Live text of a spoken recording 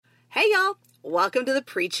Hey, y'all. Welcome to the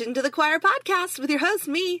Preaching to the Choir podcast with your host,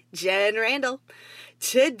 me, Jen Randall.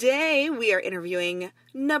 Today, we are interviewing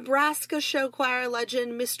Nebraska show choir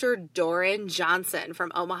legend, Mr. Doran Johnson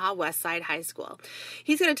from Omaha Westside High School.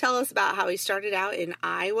 He's going to tell us about how he started out in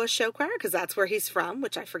Iowa show choir, because that's where he's from,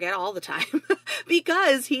 which I forget all the time,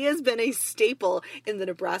 because he has been a staple in the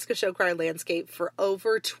Nebraska show choir landscape for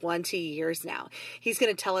over 20 years now. He's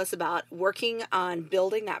going to tell us about working on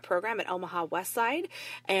building that program at Omaha Westside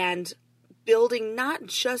and building not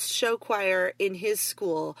just show choir in his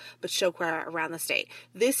school, but show choir around the state.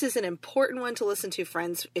 This is an important one to listen to,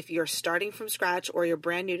 friends, if you're starting from scratch or you're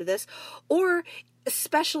brand new to this, or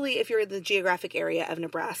especially if you're in the geographic area of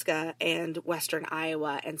Nebraska and Western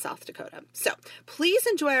Iowa and South Dakota. So please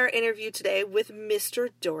enjoy our interview today with Mr.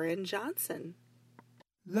 Doran Johnson.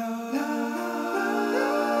 Love,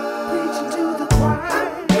 preaching to the choir.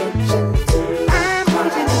 I'm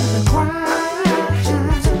preaching to the choir.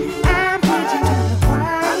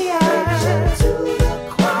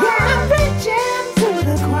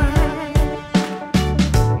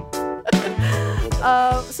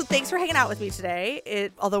 So thanks for hanging out with me today.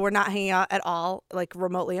 Although we're not hanging out at all, like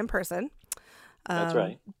remotely in person. That's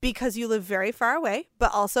right. Because you live very far away,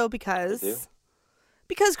 but also because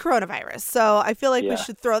coronavirus. So I feel like we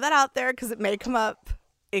should throw that out there because it may come up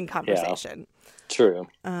in conversation. Yeah, true.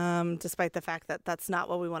 Despite the fact that that's not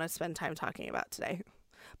what we want to spend time talking about today.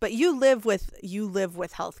 But you live with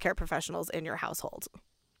healthcare professionals in your household.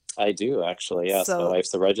 I do, actually. Yes, my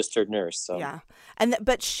wife's a registered nurse. So. Yeah,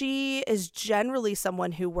 but she is generally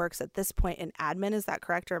someone who works at this point in admin. Is that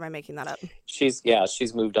correct, or am I making that up? She's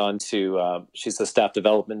moved on to she's a staff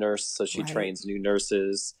development nurse, so she trains new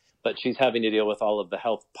nurses. But she's having to deal with all of the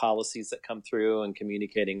health policies that come through and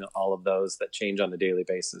communicating all of those that change on a daily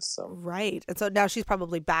basis. So right, and so now she's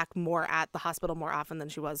probably back more at the hospital more often than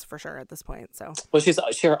she was for sure at this point. So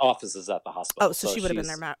her office is at the hospital. Oh, so she would have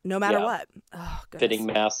been there no matter what. Oh, goodness. Fitting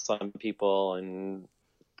masks on people and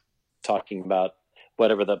talking about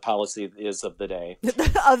whatever the policy is of the day.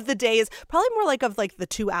 Of the day is probably more like of like the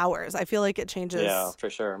 2 hours. I feel like it changes. Yeah, for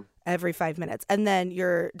sure. Every 5 minutes. And then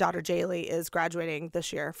your daughter Jaylee is graduating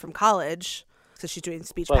this year from college. So she's doing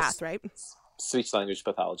speech path, right? Speech language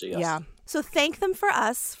pathology, yes. Yeah. So thank them for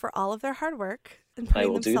us for all of their hard work and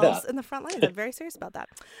putting themselves in the front lines. I'm very serious about that.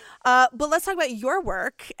 But let's talk about your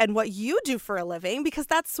work and what you do for a living, because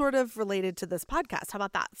that's sort of related to this podcast. How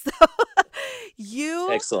about that? So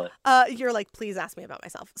Excellent. You're like, please ask me about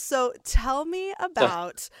myself. So tell me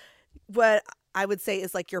about what I would say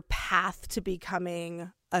is like your path to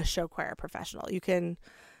becoming a show choir professional. You can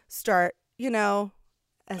start,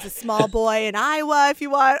 as a small boy in Iowa if you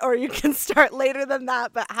want, or you can start later than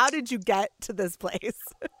that. But how did you get to this place?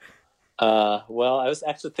 Well, I was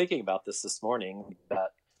actually thinking about this morning,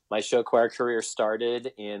 that my show choir career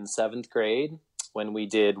started in 7th grade when we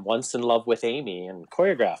did Once in Love with Amy and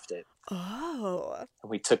choreographed it. Oh.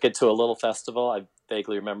 We took it to a little festival. I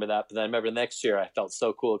vaguely remember that. But then I remember the next year I felt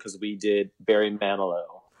so cool because we did Barry Manilow.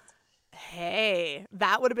 Hey,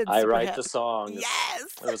 that would have been I super Write hip. the Song. Yes.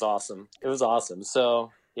 It was awesome.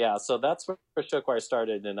 So that's where show choir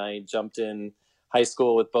started. And I jumped in high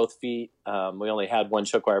school with both feet. We only had one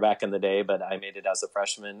show choir back in the day, but I made it as a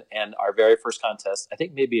freshman. And our very first contest, I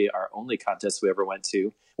think maybe our only contest we ever went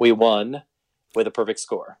to, we won with a perfect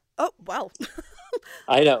score. Oh, wow.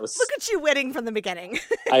 I know. Look at you winning from the beginning.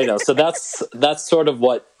 I know. So that's sort of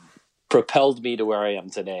what propelled me to where I am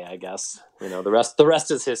today, I guess. The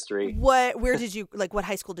rest is history. What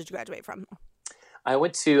high school did you graduate from? I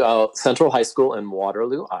went to Central High School in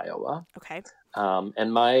Waterloo, Iowa. Okay.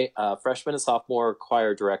 And my freshman and sophomore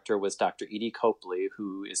choir director was Dr. Edie Copley,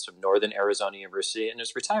 who is from Northern Arizona University and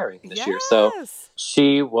is retiring this year. So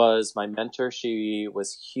she was my mentor. She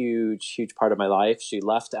was huge part of my life. She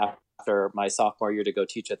left after my sophomore year to go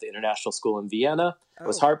teach at the International School in Vienna. I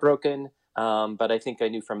was heartbroken, but I think I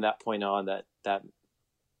knew from that point on that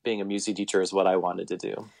being a music teacher is what I wanted to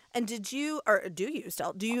do. And do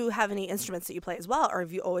you have any instruments that you play as well, or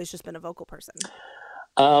have you always just been a vocal person?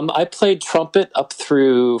 I played trumpet up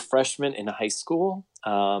through freshman in high school,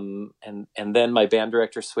 and then my band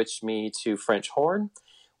director switched me to French horn,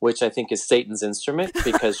 which I think is Satan's instrument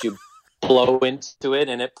because you blow into it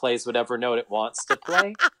and it plays whatever note it wants to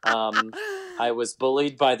play. I was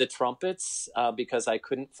bullied by the trumpets because I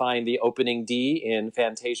couldn't find the opening D in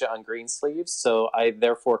Fantasia on Greensleeves, so I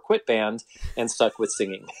therefore quit band and stuck with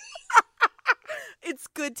singing. It's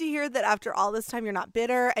good to hear that after all this time you're not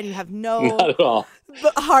bitter and you have no not at all.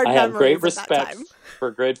 hard I memories. have great of respect that time.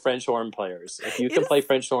 for good French horn players. If you can play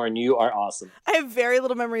French horn, you are awesome. I have very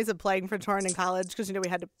little memories of playing French horn in college because we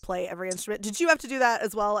had to play every instrument. Did you have to do that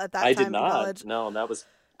as well at that time I did not. in college? No,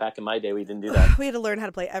 Back in my day, we didn't do that. We had to learn how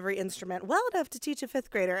to play every instrument well enough to teach a fifth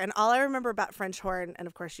grader. And all I remember about French horn, and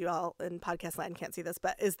of course you all in podcast land can't see this,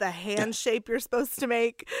 but is the hand shape you're supposed to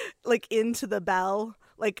make like into the bell.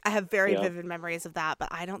 Like I have very vivid memories of that, but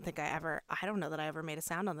I don't know that I ever made a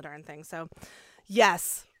sound on the darn thing. So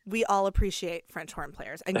yes, we all appreciate French horn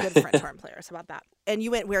players and good French horn players. How about that? And you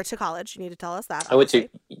went where to college? You need to tell us that. I went to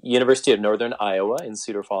University of Northern Iowa in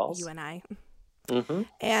Cedar Falls. UNI. Mm-hmm.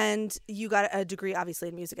 And you got a degree, obviously,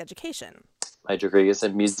 in music education. My degree is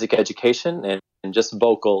in music education, and just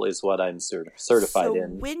vocal is what I'm certified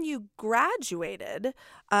in. So when you graduated,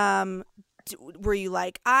 were you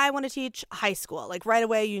like, I want to teach high school? Like right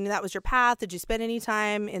away, you knew that was your path? Did you spend any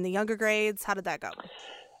time in the younger grades? How did that go?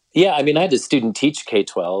 Yeah, I mean, I had a student teach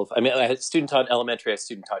K-12. I mean, I had student taught elementary, I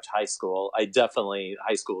student taught high school.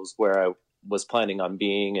 High school is where I was planning on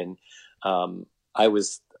being. And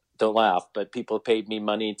don't laugh, but people paid me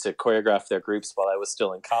money to choreograph their groups while I was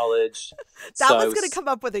still in college. That was going to come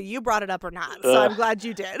up whether you brought it up or not. So I'm glad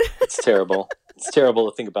you did. It's terrible. It's terrible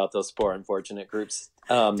to think about those poor, unfortunate groups.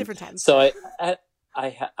 Different times. So I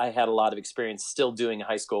had a lot of experience still doing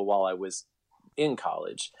high school while I was in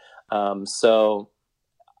college. So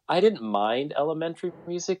I didn't mind elementary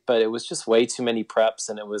music, but it was just way too many preps,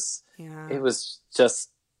 and it was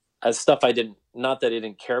just stuff I didn't. Not that I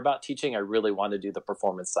didn't care about teaching. I really wanted to do the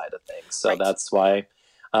performance side of things. So that's why.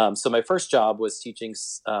 So my first job was teaching.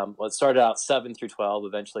 It started out 7 through 12.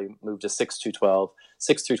 Eventually moved to 6 through 12.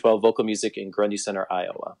 6 through 12 vocal music in Grundy Center,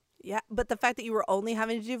 Iowa. Yeah, but the fact that you were only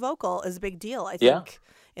having to do vocal is a big deal. I think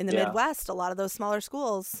in the Midwest, a lot of those smaller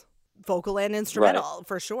schools, vocal and instrumental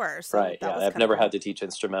for sure. So I've never had to teach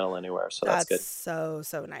instrumental anywhere, so that's good.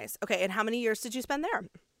 So nice. Okay, and how many years did you spend there?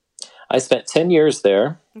 I spent 10 years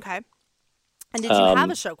there. Okay. And did you have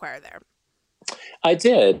a show choir there? I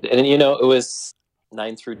did. And, it was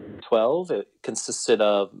 9 through 12. It consisted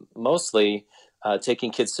of mostly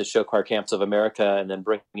taking kids to show choir camps of America and then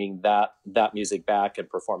bringing that music back and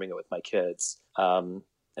performing it with my kids. And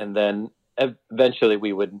then eventually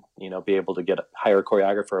we would, be able to hire a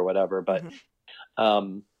choreographer or whatever. But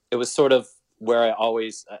it was sort of where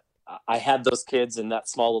I had those kids in that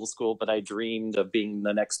small little school, but I dreamed of being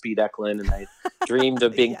the next Pete Eklund, and I dreamed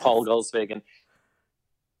of being Paul Goldsvig. And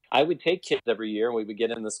I would take kids every year, and we would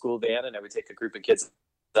get in the school van, and I would take a group of kids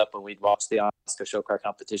up, and we'd watch the Oscar show choir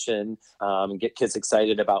competition, and get kids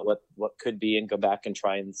excited about what could be, and go back and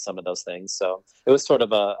try some of those things. So it was sort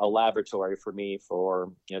of a laboratory for me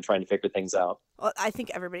for trying to figure things out. Well, I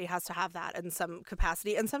think everybody has to have that in some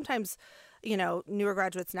capacity, and sometimes newer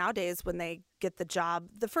graduates nowadays, when they get the job,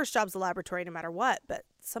 the first job's a laboratory no matter what, but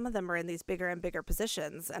some of them are in these bigger and bigger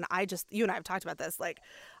positions. And you and I have talked about this, like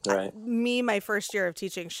my first year of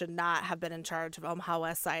teaching should not have been in charge of Omaha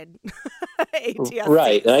Westside ATSC.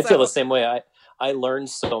 Right. And I feel the same way. I learned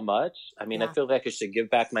so much. I mean, I feel like I should give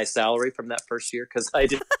back my salary from that first year, because I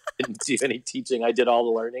didn't do any teaching. I did all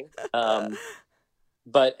the learning.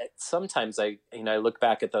 But sometimes I look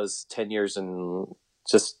back at those 10 years and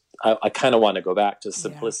just, I kind of want to go back to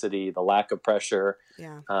simplicity, the lack of pressure.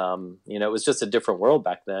 Yeah. It was just a different world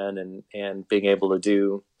back then, and being able to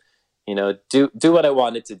do what I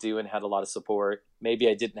wanted to do, and had a lot of support. Maybe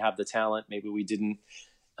I didn't have the talent. Maybe we didn't,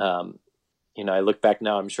 I look back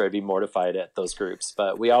now, I'm sure I'd be mortified at those groups,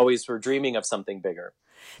 but we always were dreaming of something bigger.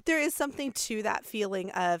 There is something to that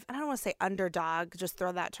feeling of, and I don't want to say underdog, just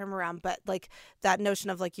throw that term around, but like that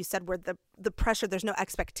notion of, like you said, where the pressure, there's no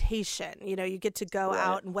expectation. You get to go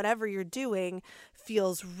out, and whatever you're doing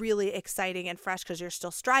feels really exciting and fresh, because you're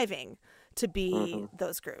still striving to be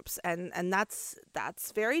those groups. And that's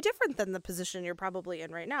very different than the position you're probably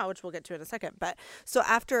in right now, which we'll get to in a second. But so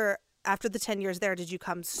after the 10 years there, did you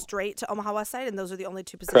come straight to Omaha Westside, and those are the only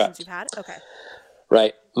two positions you've had? Okay.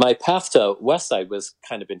 Right. My path to Westside was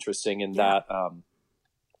kind of interesting in that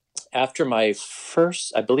after my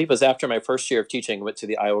first year of teaching, I went to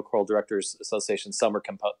the Iowa Choral Directors Association Summer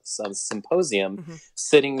Symposium,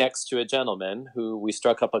 sitting next to a gentleman who we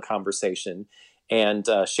struck up a conversation. And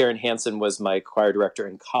Sharon Hansen was my choir director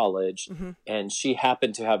in college, and she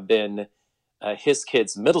happened to have been his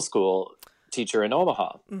kid's middle school teacher in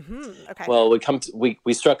Omaha. Okay. Well,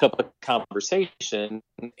 we struck up a conversation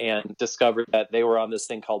and discovered that they were on this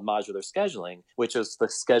thing called modular scheduling, which is the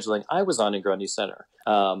scheduling I was on in Grundy Center.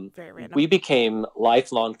 Very random. We became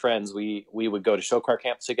lifelong friends. We would go to show choir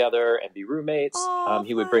camps together and be roommates.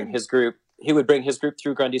 He would bring his group. He would bring his group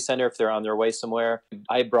through Grundy Center if they're on their way somewhere.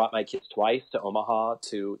 I brought my kids twice to Omaha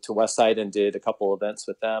to Westside and did a couple events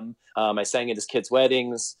with them. I sang at his kids'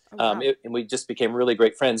 weddings. And we just became really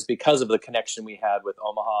great friends because of the connection we had with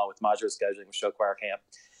Omaha, with modular scheduling, with show choir camp.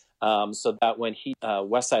 So that when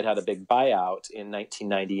Westside had a big buyout in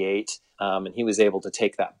 1998, and he was able to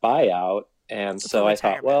take that buyout. And so I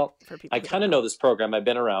thought, well, I kind of know this program. I've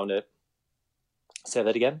been around it. Say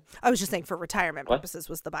that again? I was just saying for retirement purposes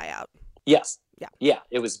was the buyout. Yes. Yeah. Yeah,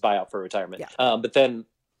 it was buyout for retirement. Yeah. But then,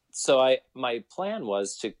 so my plan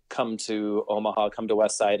was to come to Omaha, come to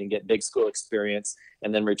Westside and get big school experience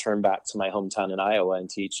and then return back to my hometown in Iowa and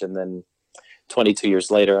teach. And then 22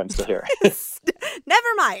 years later, I'm still here. Never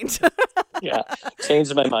mind. Yeah,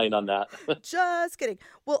 changed my mind on that. Just kidding.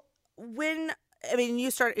 Well,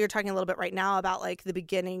 you're talking a little bit right now about like the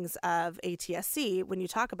beginnings of ATSC when you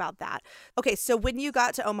talk about that. Okay, so when you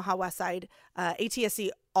got to Omaha Westside, ATSC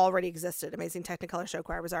already existed. Amazing Technicolor Show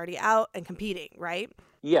Choir was already out and competing, right?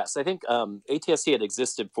 Yes, I think ATSC had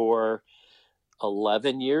existed for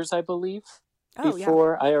 11 years, I believe,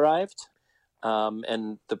 before I arrived.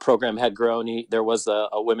 And the program had grown. There was a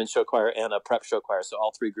women's show choir and a prep show choir, so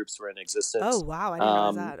all three groups were in existence. Oh, wow. I didn't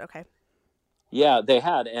realize that. Okay. Yeah, they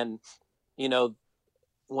had. And,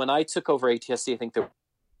 when I took over ATSC, I think there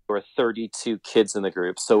were 32 kids in the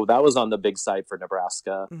group. So that was on the big side for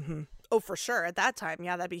Nebraska. Mm-hmm. Oh, for sure. At that time,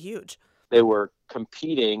 yeah, that'd be huge. They were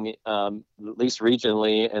competing, at least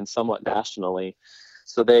regionally and somewhat nationally.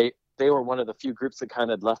 So they were one of the few groups that kind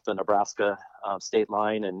of left the Nebraska state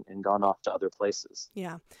line and gone off to other places.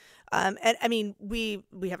 Yeah. And I mean, we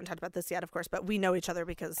haven't talked about this yet, of course, but we know each other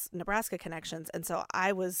because Nebraska connections. And so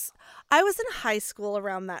I was in high school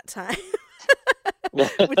around that time,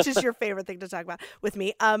 which is your favorite thing to talk about with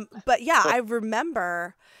me. But yeah, I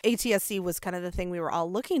remember ATSC was kind of the thing we were all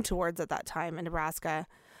looking towards at that time in Nebraska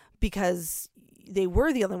because they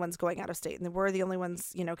were the only ones going out of state and they were the only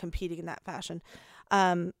ones, competing in that fashion.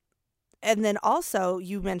 And then also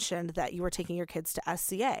you mentioned that you were taking your kids to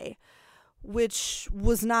SCA, which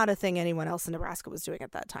was not a thing anyone else in Nebraska was doing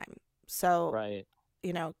at that time. So, right.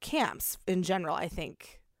 Camps in general, I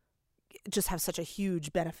think, just have such a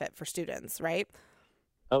huge benefit for students, right?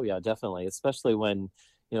 Oh, yeah, definitely. Especially when,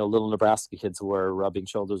 little Nebraska kids were rubbing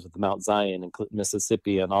shoulders with Mount Zion and Clinton,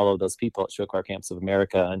 Mississippi, and all of those people at Show Choir Camps of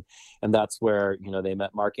America. And that's where, they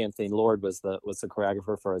met Mark Anthony Lord was the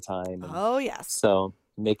choreographer for a time. And oh, yes. So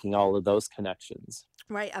making all of those connections.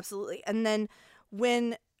 Right, absolutely. And then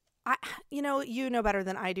when you know better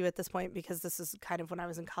than I do at this point because this is kind of when I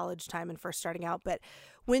was in college time and first starting out. But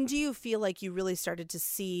when do you feel like you really started to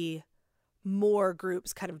see more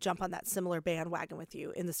groups kind of jump on that similar bandwagon with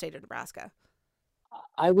you in the state of Nebraska?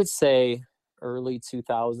 I would say early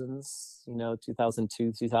 2000s,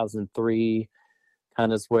 2002, 2003,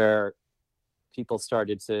 kind of is where people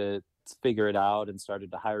started to figure it out and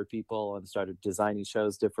started to hire people and started designing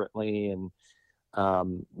shows differently and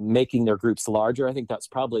making their groups larger. I think that's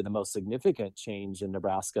probably the most significant change in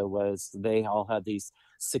Nebraska was they all had these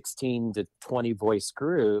 16 to 20 voice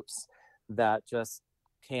groups that just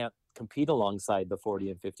can't compete alongside the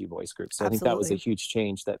 40 and 50 voice groups. So I think that was a huge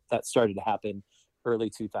change that started to happen early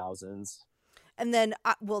 2000s. And then,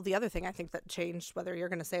 the other thing I think that changed, whether you're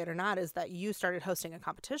going to say it or not, is that you started hosting a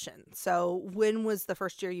competition. So when was the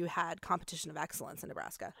first year you had Competition of Excellence in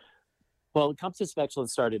Nebraska? Well, Competition of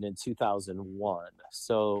Excellence started in 2001.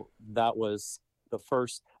 So that was the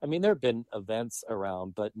first. I mean, there have been events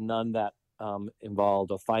around, but none that involved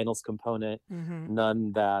a finals component,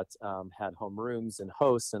 none that had homerooms and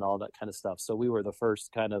hosts and all that kind of stuff. So we were the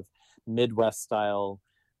first kind of Midwest style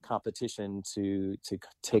competition to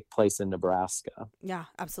take place in Nebraska. Yeah,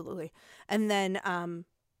 absolutely. And then, I'm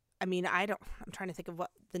trying to think of what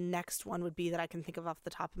the next one would be that I can think of off the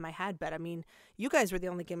top of my head. But I mean, you guys were the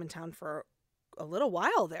only game in town for a little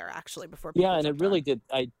while there, actually, before. Yeah, and it really did.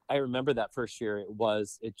 I remember that first year.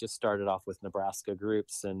 It just started off with Nebraska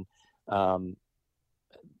groups, and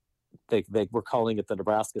they were calling it the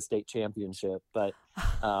Nebraska State Championship. But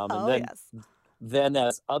then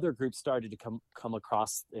as other groups started to come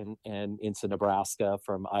across and into Nebraska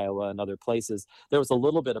from Iowa and other places, there was a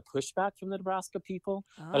little bit of pushback from the Nebraska people.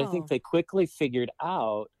 But I think they quickly figured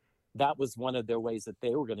out that was one of their ways that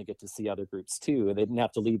they were going to get to see other groups too. And they didn't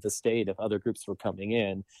have to leave the state if other groups were coming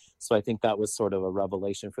in. So I think that was sort of a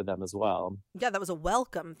revelation for them as well. Yeah, that was a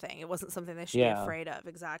welcome thing. It wasn't something they should be afraid of.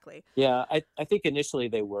 Exactly. Yeah, I think initially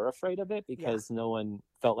they were afraid of it because no one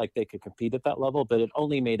felt like they could compete at that level, but it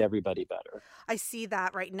only made everybody better. I see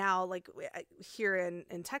that right now, like here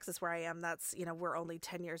in Texas where I am, that's, we're only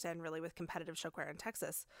 10 years in really with competitive show choir in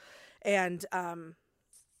Texas. And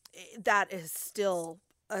that is still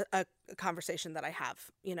a conversation that I have,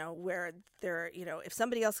 where there, if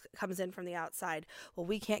somebody else comes in from the outside, well,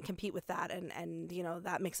 we can't compete with that. And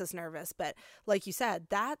that makes us nervous. But like you said,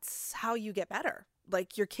 that's how you get better.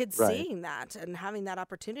 like your kids Right. seeing that and having that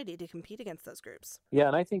opportunity to compete against those groups. Yeah,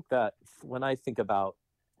 and I think that when I think about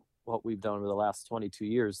what we've done over the last 22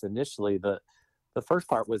 years, initially the first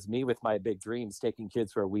part was me with my big dreams, taking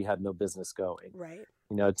kids where we had no business going. Right.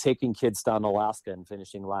 Taking kids down Alaska and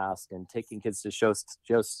finishing last, and taking kids to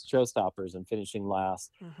showstoppers and finishing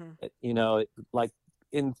last. Like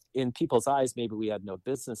in people's eyes, maybe we had no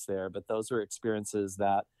business there, but those were experiences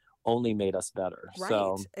that only made us better. Right.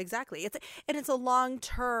 So Exactly. It's a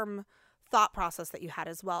long-term thought process that you had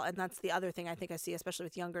as well. And that's the other thing I think I see, especially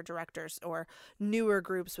with younger directors or newer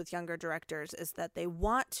groups with younger directors, is that they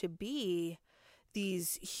want to be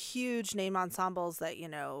these huge name ensembles that,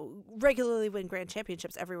 regularly win grand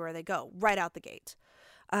championships everywhere they go, right out the gate.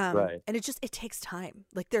 Right. And it takes time.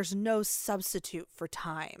 Like there's no substitute for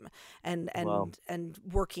time and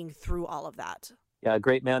working through all of that. Yeah, a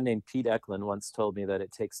great man named Pete Eklund once told me that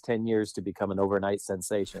it takes 10 years to become an overnight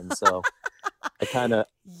sensation. So I kind of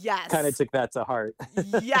took that to heart.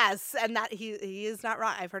 Yes, and that he is not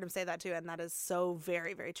wrong. I've heard him say that too, and that is so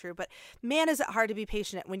very, very true. But man, is it hard to be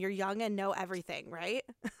patient when you're young and know everything, right?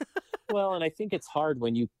 Well, and I think it's hard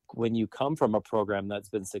when you come from a program that's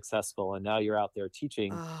been successful and now you're out there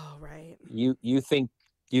teaching. Oh, right. You think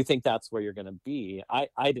that's where you're going to be.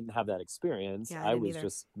 I didn't have that experience. Yeah, I was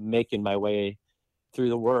just making my way through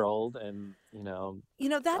the world, and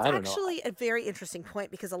that's actually a very interesting point,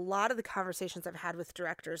 because a lot of the conversations I've had with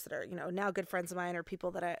directors that are now good friends of mine, or people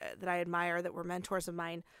that I admire, that were mentors of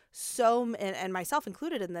mine, and myself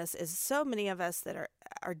included in this, is so many of us that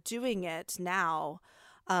are doing it now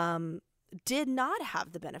did not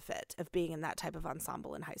have the benefit of being in that type of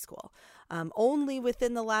ensemble in high school. Only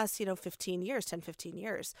within the last 10, 15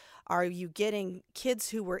 years are you getting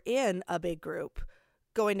kids who were in a big group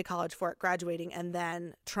going to college for it, graduating, and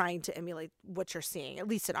then trying to emulate what you're seeing, at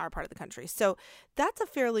least in our part of the country. So that's a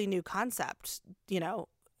fairly new concept, in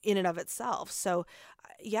and of itself. So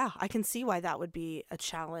yeah, I can see why that would be a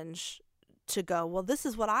challenge to go, well, this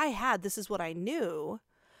is what I had, this is what I knew.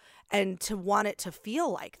 And to want it to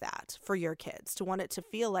feel like that for your kids, to want it to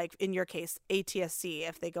feel like, in your case, ATSC,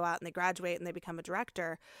 if they go out and they graduate and they become a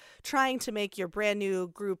director, trying to make your brand new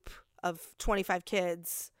group of 25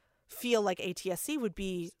 kids feel like ATSC would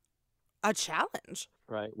be a challenge.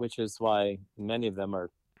 Right, which is why many of them are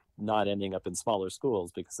not ending up in smaller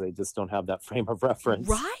schools, because they just don't have that frame of reference.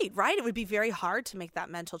 Right. It would be very hard to make that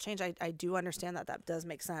mental change. I do understand that does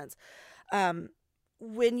make sense.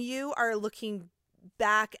 When you are looking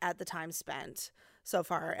back at the time spent so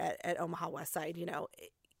far at Omaha Westside,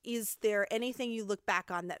 is there anything you look back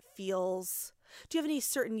on that feels, do you have any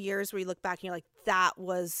certain years where you look back and you're like, that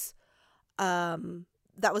was a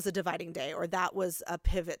dividing day, or that was a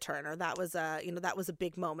pivot turn, or that was a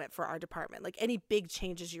big moment for our department? Like any big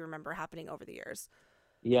changes you remember happening over the years?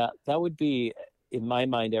 Yeah, that would be, in my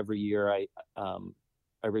mind, every year I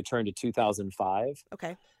returned to 2005.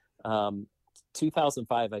 Okay.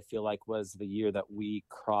 2005, I feel like, was the year that we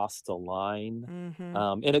crossed a line,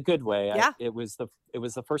 Mm-hmm. in a good way. Yeah. It was the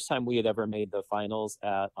first time we had ever made the finals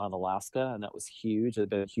on Alaska, and that was huge. It had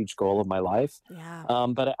been a huge goal of my life. Yeah.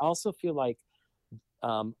 But I also feel like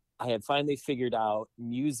I had finally figured out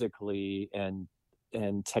musically and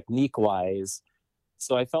technique wise.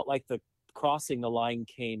 So I felt like the crossing the line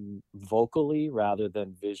came vocally rather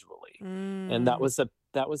than visually. And that was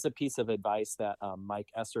a piece of advice that Mike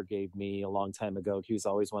Esser gave me a long time ago. He was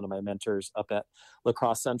always one of my mentors up at La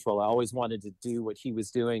Crosse Central. I always wanted to do what he was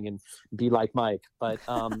doing and be like Mike. But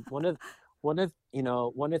one of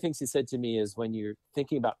the things he said to me is, when you're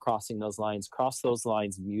thinking about crossing those lines, cross those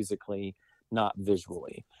lines musically, not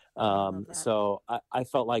visually. So I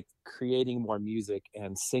felt like creating more music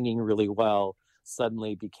and singing really well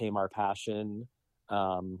suddenly became our passion.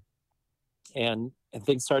 And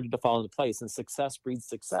things started to fall into place, and success breeds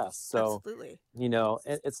success. So, absolutely.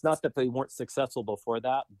 It's not that they weren't successful before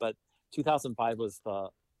that, but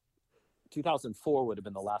 2004 would have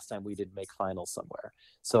been the last time we didn't make finals somewhere.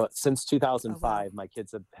 So since 2005, my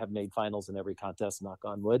kids have made finals in every contest, knock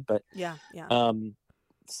on wood. But yeah.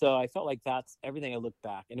 So I felt like that's everything. I look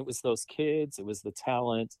back, and it was those kids, it was the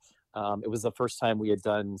talent. It was the first time we had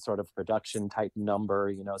done sort of production type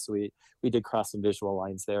number, so we did cross some visual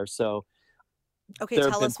lines there. So, okay,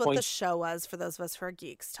 tell us what the show was for those of us who are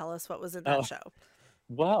geeks. Tell us what was in that show.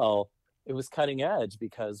 Well, it was cutting edge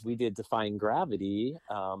because we did Defying Gravity.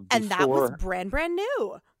 And that was brand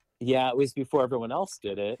new. Yeah, it was before everyone else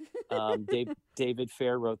did it. David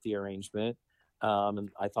Fair wrote the arrangement. And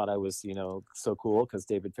I thought I was, so cool because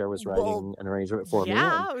David Fair was writing an arrangement for me.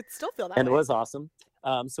 Yeah, I would still feel that and way. It was awesome.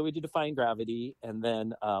 So we did Defying Gravity, and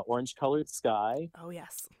then Orange Colored Sky. Oh,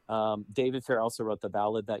 yes. David Fair also wrote the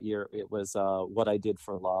ballad that year. It was What I Did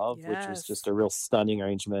for Love, which was Yes. just a real stunning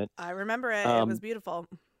arrangement. I remember it. It was beautiful.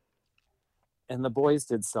 And the boys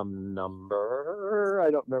did some number. I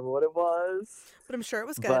don't remember what it was. But I'm sure it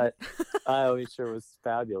was good. But I always sure it was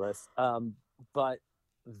fabulous. But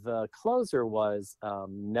the closer was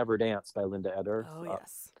Never Dance by Linda Eder. Oh,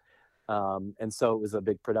 yes. And so it was a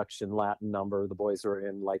big production Latin number. The boys were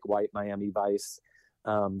in like white Miami Vice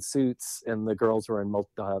suits, and the girls were in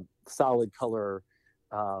solid color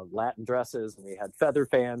Latin dresses. And we had feather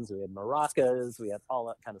fans, we had maracas, we had all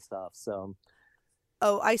that kind of stuff. So.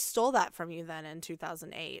 Oh, I stole that from you then in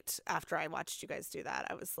 2008. After I watched you guys do that,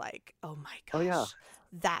 I was like, "Oh my gosh, oh, yeah.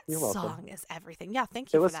 that You're song welcome. is everything." Yeah,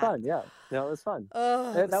 thank you. It was for that. fun. Yeah, no, it was fun.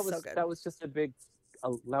 Oh, that was so good. That was just a big.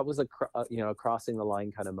 That was a crossing the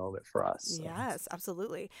line kind of moment for us. So. Yes,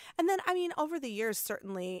 absolutely. And then, I mean, over the years,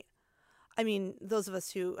 certainly, I mean, those of us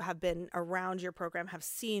who have been around your program have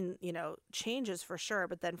seen, changes for sure.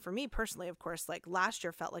 But then for me personally, of course, like last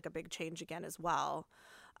year felt like a big change again as well.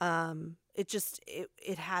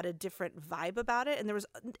 It had a different vibe about it. And it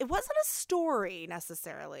wasn't a story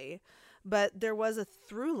necessarily, but there was a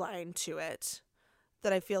through line to it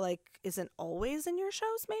that I feel like isn't always in your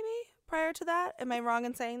shows, maybe prior to that. Am I wrong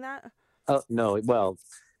in saying that? Oh, no. Well,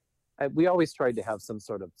 we always tried to have some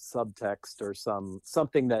sort of subtext or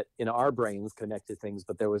something that in our brains connected things,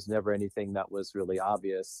 but there was never anything that was really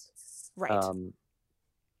obvious. Right.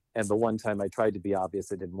 And the one time I tried to be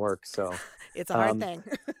obvious, it didn't work. So it's a hard thing.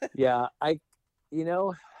 Yeah. I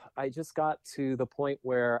just got to the point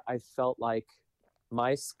where I felt like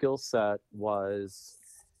my skill set was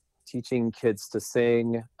teaching kids to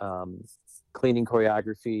sing, cleaning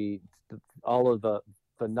choreography, all of the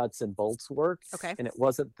nuts and bolts work. Okay. And it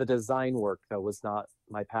wasn't the design work that was not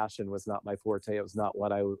my passion, was not my forte. It was not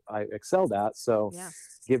what I excelled at. So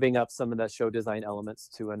giving up some of the show design elements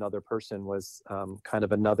to another person was kind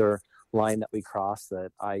of another line that we crossed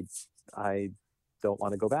that I don't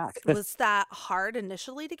want to go back. Was that hard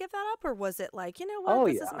initially to give that up, or was it like, this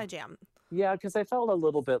isn't my jam? Yeah, because I felt a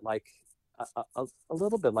little bit like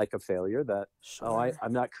a failure that,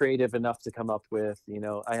 I'm not creative enough to come up with,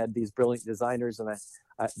 I had these brilliant designers and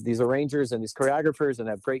these arrangers and these choreographers and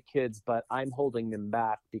I have great kids, but I'm holding them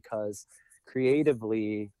back because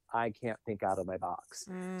creatively I can't think out of my box.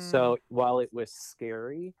 So while it was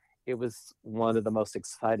scary, it was one of the most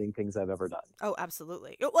exciting things I've ever done. Oh,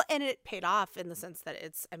 absolutely. Well, and it paid off in the sense that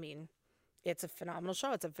it's a phenomenal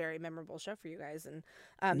show. It's a very memorable show for you guys. And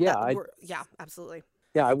absolutely.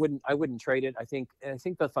 Yeah, I wouldn't trade it. I think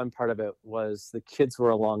the fun part of it was the kids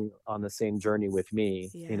were along on the same journey with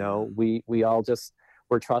me. Yeah. We all just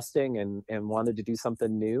were trusting and wanted to do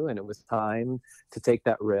something new, and it was time to take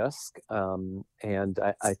that risk. And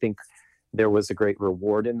I think there was a great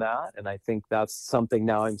reward in that. And I think that's something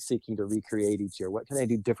now I'm seeking to recreate each year. What can I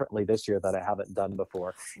do differently this year that I haven't done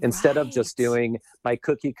before? Instead of just doing my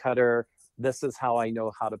cookie cutter, this is how I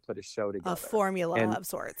know how to put a show together. A formula of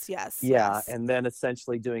sorts, yes. Yeah, yes. And then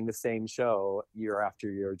essentially doing the same show year after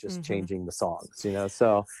year, just changing the songs,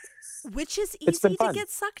 so... Which is easy to get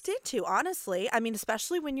sucked into, honestly. I mean,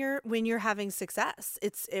 especially when you're having success.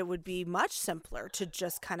 It would be much simpler to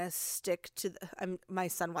just kind of stick to my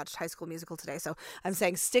son watched High School Musical today, so I'm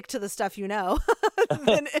saying stick to the stuff than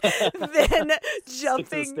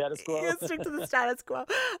jumping stick to the status quo.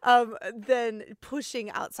 Then pushing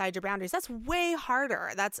outside your boundaries. That's way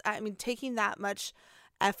harder. Taking that much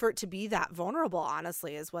effort to be that vulnerable,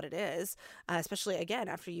 honestly, is what it is, especially again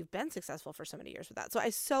after you've been successful for so many years with that. So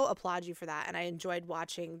I so applaud you for that, and I enjoyed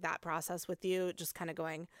watching that process with you, just kind of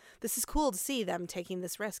going, this is cool to see them taking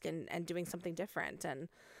this risk and doing something different. And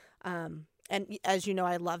as you know,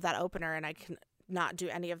 I love that opener, and I can not do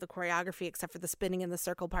any of the choreography except for the spinning in the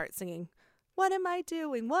circle part, singing "What am I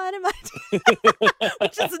doing? What am I doing?"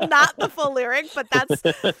 Which is not the full lyric, but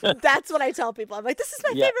that's what I tell people. I'm like, this is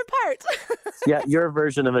my favorite part. Yeah, your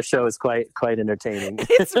version of a show is quite entertaining.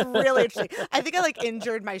 It's really interesting. I think I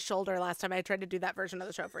injured my shoulder last time I tried to do that version of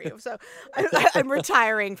the show for you. So I'm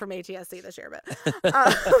retiring from ATSC this year,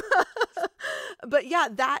 but yeah,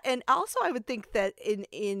 that, and also I would think that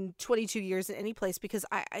in 22 years in any place, because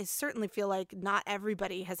I certainly feel like not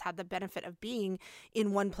everybody has had the benefit of being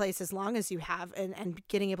in one place as long as you have, and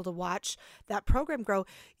getting able to watch that program grow.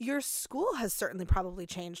 Your school has certainly probably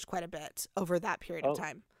changed quite a bit over that period of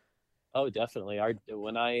time. Oh, definitely.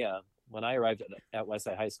 When I arrived at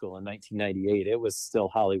Westside High School in 1998, it was still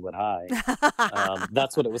Hollywood High.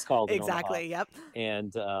 That's what it was called. Exactly. Yep.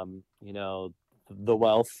 And the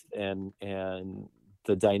wealth and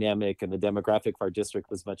the dynamic and the demographic of our district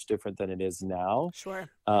was much different than it is now. Sure.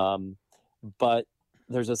 But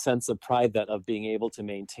there's a sense of pride that of being able to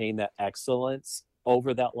maintain that excellence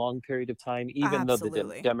over that long period of time, even though the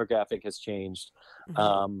demographic has changed.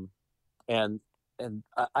 And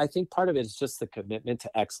I think part of it is just the commitment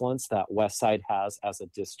to excellence that Westside has as a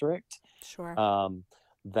district. Sure.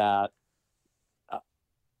 That,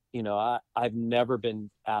 I've never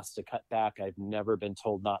been asked to cut back. I've never been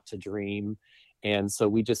told not to dream. And so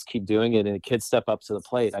we just keep doing it, and the kids step up to the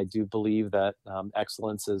plate. I do believe that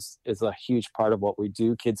excellence is a huge part of what we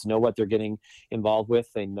do. Kids know what they're getting involved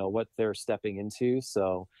with. They know what they're stepping into.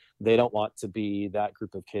 So they don't want to be that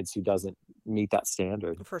group of kids who doesn't meet that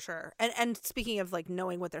standard. For sure. And speaking of like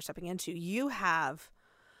knowing what they're stepping into, you have,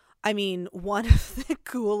 I mean, one of the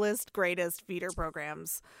coolest, greatest feeder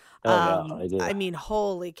programs. Yeah, I do. I mean,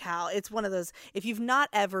 holy cow. It's one of those, if you've not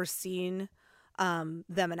ever seen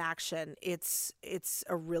them in action, it's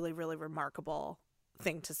a really, really remarkable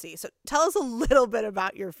thing to see. So tell us a little bit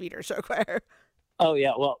about your feeder show choir. Oh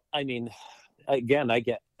yeah, well, I mean, again, I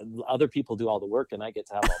get other people do all the work and I get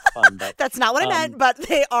to have all the fun. But that's not what I meant, but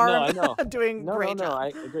they are doing great. Job. I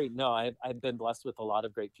agree. No, I've been blessed with a lot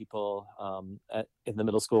of great people in the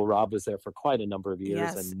middle school. Rob was there for quite a number of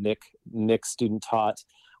years, and Nick student taught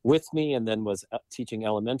with me, and then was teaching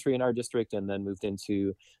elementary in our district, and then moved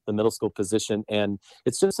into the middle school position. And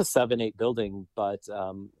it's just a 7-8 building, but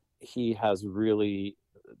he has really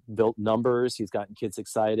built numbers. He's gotten kids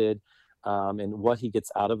excited. And what he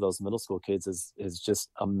gets out of those middle school kids is just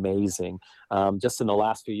amazing. Just in the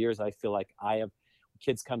last few years, I feel like I have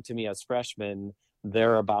kids come to me as freshmen.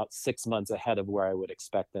 They're about 6 months ahead of where I would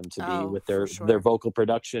expect them to be with their vocal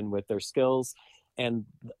production, with their skills. And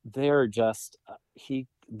they're just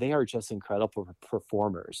incredible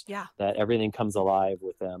performers. Yeah. That everything comes alive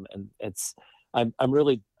with them. And I'm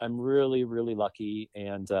really lucky,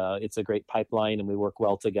 and it's a great pipeline, and we work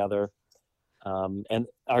well together. And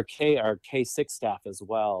our K6 staff as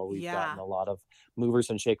well. We've gotten a lot of movers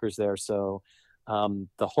and shakers there. So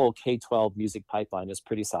the whole K-12 music pipeline is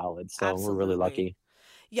pretty solid. So Absolutely. We're really lucky.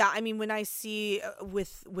 Yeah, I mean, when I see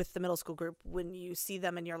with the middle school group, when you see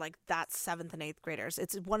them and you're like, that's 7th and 8th graders,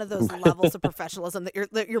 it's one of those levels of professionalism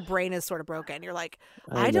that your brain is sort of broken. You're like,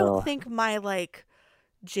 I don't think my like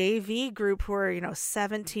JV group who are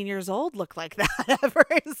 17 years old look like that ever.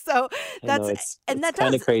 So that's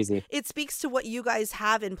kind of crazy. It speaks to what you guys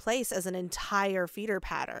have in place as an entire feeder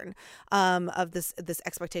pattern of this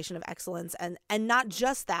expectation of excellence, and not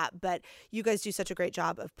just that, but you guys do such a great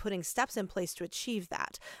job of putting steps in place to achieve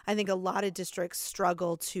that. I think a lot of districts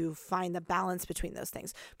struggle to find the balance between those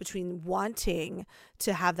things, between wanting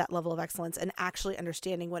to have that level of excellence and actually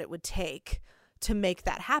understanding what it would take to make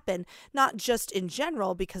that happen, not just in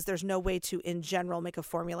general, because there's no way to, in general, make a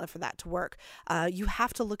formula for that to work. You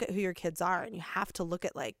have to look at who your kids are, and you have to look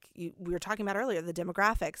at, like we were talking about earlier, the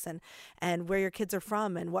demographics and where your kids are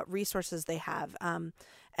from and what resources they have. And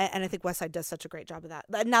I think Westside does such a great job of that.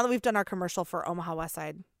 Now that we've done our commercial for Omaha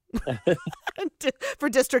Westside, for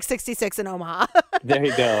District 66 in Omaha. There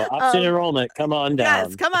you go. Option enrollment. Come on down.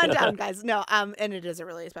 Yes, come on down, guys. No, and it is a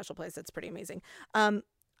really special place. It's pretty amazing.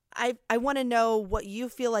 I want to know what you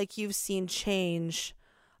feel like you've seen change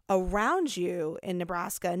around you in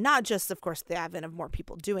Nebraska, not just, of course, the advent of more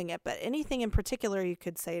people doing it, but anything in particular you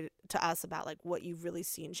could say to us about like what you've really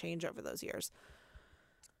seen change over those years.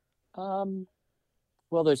 Well,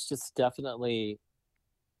 there's just definitely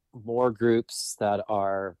more groups that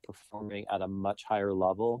are performing at a much higher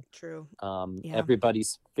level. True.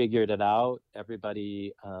 Everybody's figured it out.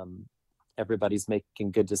 Everybody's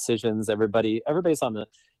making good decisions. Everybody's on the,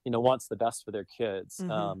 wants the best for their kids.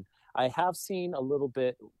 Mm-hmm. I have seen a little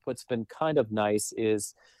bit, what's been kind of nice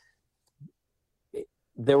is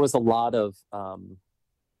there was a lot of, I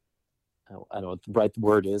don't know what the right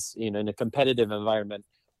word is, in a competitive environment,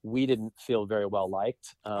 we didn't feel very well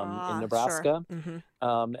liked in Nebraska. Sure.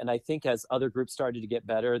 Mm-hmm. And I think as other groups started to get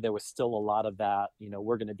better, there was still a lot of that,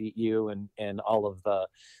 we're going to beat you and all of the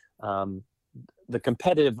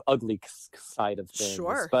competitive, ugly side of things.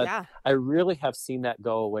 Sure, but yeah. I really have seen that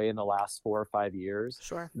go away in the last 4 or 5 years.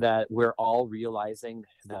 Sure. That we're all realizing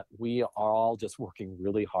that we are all just working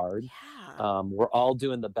really hard. Yeah. We're all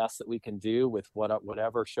doing the best that we can do with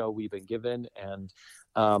whatever show we've been given. And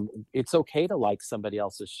it's okay to like somebody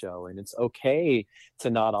else's show, and it's okay to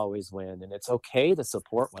not always win, and it's okay to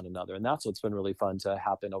support one another. And that's what's been really fun to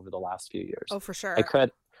happen over the last few years. Oh, for sure.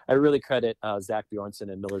 I really credit Zach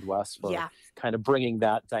Bjornson and Millard West for Yeah. kind of bringing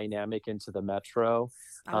that dynamic into the Metro.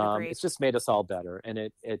 I would agree. It's just made us all better, and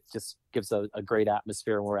it just gives a great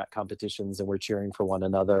atmosphere when we're at competitions and we're cheering for one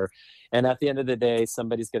another. And at the end of the day,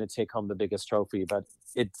 somebody's going to take home the biggest trophy, but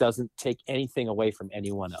it doesn't take anything away from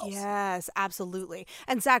anyone else. Yes, absolutely.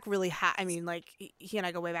 And Zach really I mean, like, he and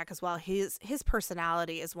I go way back as well. His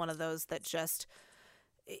personality is one of those that just,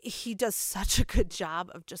 he does such a good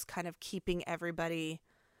job of just kind of keeping everybody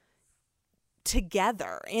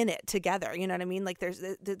together. You know what I mean? Like,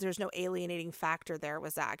 there's no alienating factor there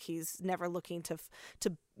with Zach. He's never looking to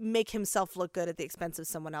make himself look good at the expense of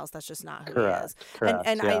someone else. That's just not who he is. Correct.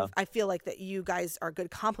 And Yeah. I feel like that you guys are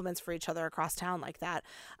good compliments for each other across town like that,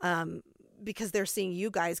 because they're seeing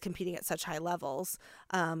you guys competing at such high levels.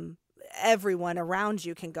 Everyone around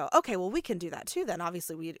you can go, okay, well, we can do that too. Then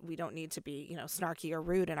obviously we don't need to be, snarky or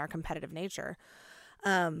rude in our competitive nature.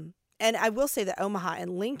 And I will say that Omaha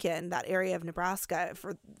and Lincoln, that area of Nebraska,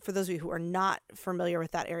 for those of you who are not familiar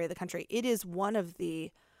with that area of the country, it is one of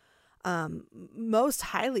the most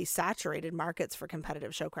highly saturated markets for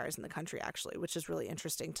competitive show choirs in the country, actually, which is really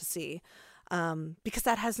interesting to see, because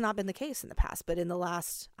that has not been the case in the past. But in the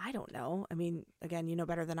last, I don't know, I mean, again, you know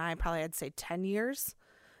better than I, probably I'd say 10 years,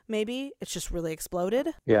 maybe, it's just really exploded.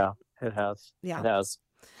 Yeah, it has. Yeah. It has.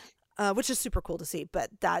 Which is super cool to see, but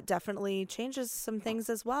that definitely changes some things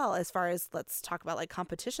as well. As far as, let's talk about like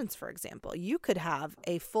competitions, for example, you could have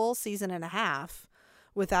a full season and a half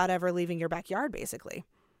without ever leaving your backyard, basically.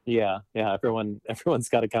 Yeah. Everyone's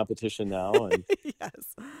got a competition now. And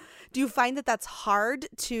Yes. Do you find that that's hard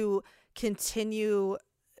to continue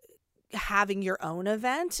having your own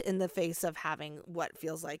event in the face of having what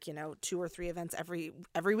feels like, 2 or 3 events every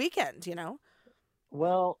weekend,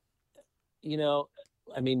 Well,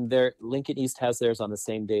 I mean, Lincoln East has theirs on the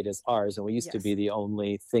same date as ours, and we used to be the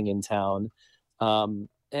only thing in town. And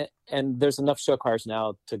there's enough show choirs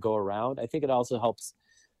now to go around. I think it also helps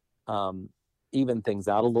even things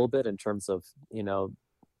out a little bit in terms of,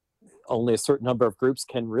 only a certain number of groups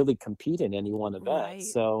can really compete in any one event. Right.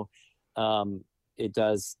 So it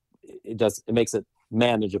makes it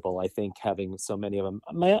manageable, I think, having so many of them.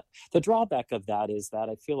 The drawback of that is that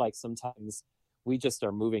I feel like sometimes we just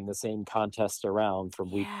are moving the same contest around from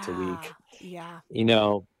week to week. Yeah.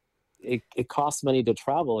 It costs money to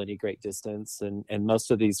travel any great distance, and most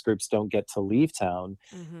of these groups don't get to leave town.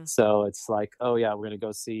 Mm-hmm. So it's like, oh yeah, we're going to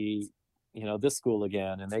go see, this school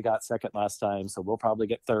again, and they got second last time, so we'll probably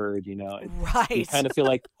get third. Right. You kind of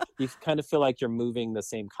feel like you're moving the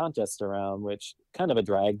same contest around, which kind of a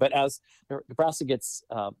drag. But as Nebraska gets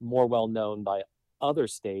more well known by other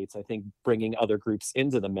states, I think bringing other groups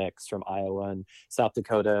into the mix from Iowa and South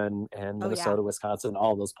Dakota and Minnesota, Wisconsin,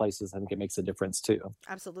 all those places, I think it makes a difference too.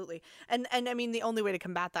 Absolutely. And I mean, the only way to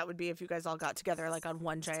combat that would be if you guys all got together like on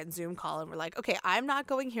one giant Zoom call and we're like, okay, I'm not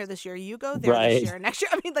going here this year, you go there this year, next year.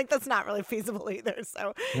 I mean, like, that's not really feasible either.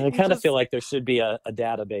 So I kind of feel like there should be a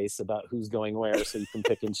database about who's going where, so you can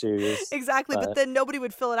pick and choose. Exactly. But then nobody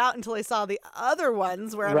would fill it out until they saw the other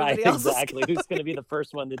ones where everybody else exactly. Who's going to be the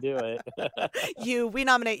first one to do it? We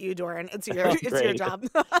nominate you, Doran. It's your job.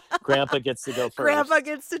 Grandpa gets to go first. Grandpa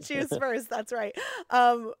gets to choose first. That's right.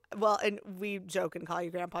 Well, and we joke and call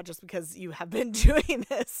you Grandpa just because you have been doing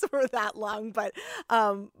this for that long. But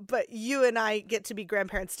you and I get to be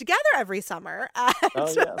grandparents together every summer at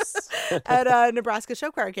a Nebraska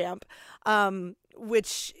show choir camp,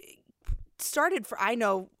 which started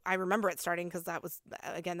I remember it starting because that was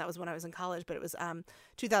when I was in college, but it was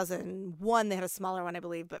 2001. They had a smaller one, I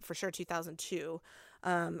believe, but for sure 2002.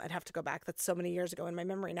 I'd have to go back. That's so many years ago in my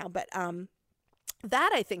memory now. But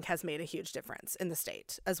that, I think, has made a huge difference in the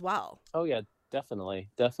state as well. Oh, yeah, definitely.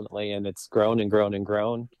 And it's grown and grown and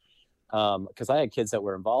grown. Because I had kids that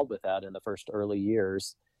were involved with that in the first early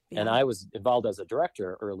years. Yeah. And I was involved as a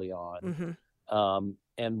director early on. Mm-hmm.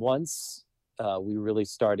 And once we really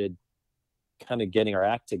started kind of getting our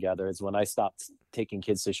act together is when I stopped taking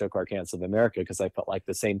kids to Show Choir Camps of America, because I felt like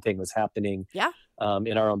the same thing was happening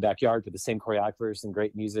in our own backyard with the same choreographers and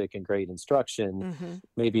great music and great instruction,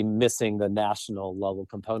 maybe missing the national level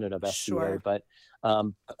component of SCA. Sure. But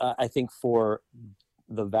I think for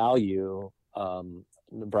the value,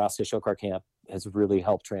 Nebraska Show Choir Camp has really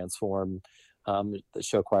helped transform the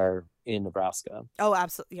show choir in Nebraska. Oh,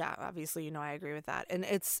 absolutely. Yeah, obviously, I agree with that. And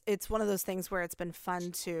it's one of those things where it's been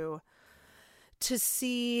fun to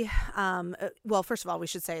see, well, first of all, we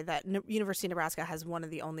should say that University of Nebraska has one of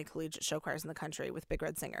the only collegiate show choirs in the country with Big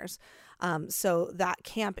Red Singers. So that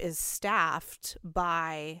camp is staffed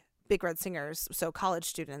by Big Red Singers, so college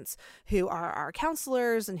students who are our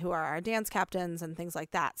counselors and who are our dance captains and things like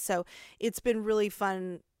that. So it's been really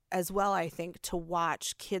fun as well, I think, to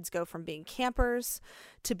watch kids go from being campers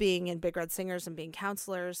to being in Big Red Singers and being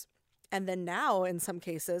counselors. And then now, in some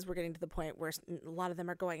cases, we're getting to the point where a lot of them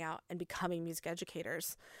are going out and becoming music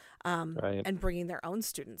educators, Right. and bringing their own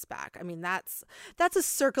students back. I mean, that's a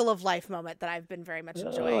circle of life moment that I've been very much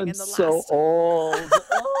enjoying I'm in the so last. old.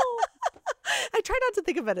 Oh. I try not to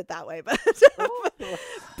think of it that way, but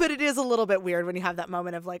but it is a little bit weird when you have that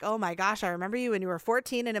moment of like, oh my gosh, I remember you when you were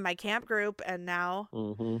 14 and in my camp group, and now,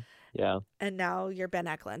 Yeah. and now you're Ben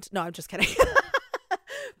Eklund. No, I'm just kidding.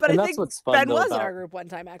 But And I that's think what's fun, Ben though, was in about- our group one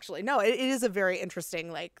time, actually. No, it is a very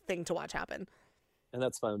interesting thing to watch happen. And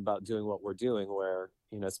that's fun about doing what we're doing, where,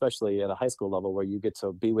 especially at a high school level, where you get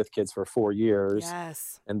to be with kids for 4 years.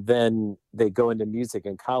 Yes. And then they go into music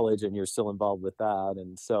in college and you're still involved with that.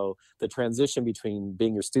 And so the transition between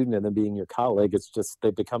being your student and then being your colleague, it's just,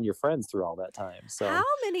 they become your friends through all that time. So How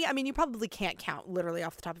many, I mean, you probably can't count literally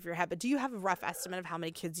off the top of your head, but do you have a rough estimate of how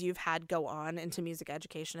many kids you've had go on into music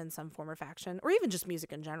education in some form or faction, or even just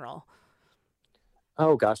music in general?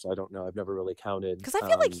 oh gosh, I don't know. I've never really counted. Because I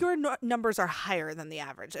feel like your numbers are higher than the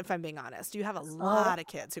average, if I'm being honest. You have a lot of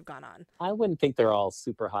kids who've gone on. I wouldn't think they're all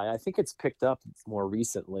super high. I think it's picked up more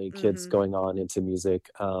recently, kids going on into music.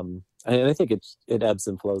 And I think it ebbs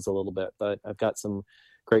and flows a little bit, but I've got some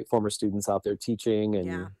great former students out there teaching,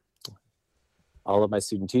 and all of my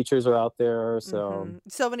student teachers are out there. So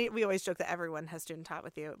So many, we always joke that everyone has student taught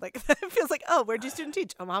with you. Like, it feels like, oh, where'd you student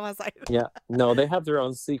teach? Omaha Westside. yeah, no, they have their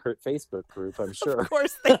own secret Facebook group, I'm sure. Of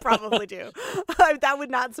course they probably do. That would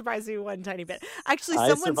not surprise me one tiny bit. Actually,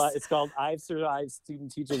 It's called I've Survived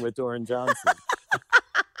Student Teaching with Doran Johnson.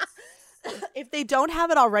 if they don't have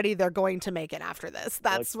it already, they're going to make it after this.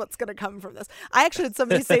 That's what's going to come from this. I actually had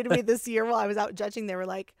somebody say to me this year while I was out judging, they were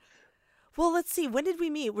like, well, let's see, when did we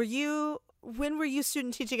meet? When were you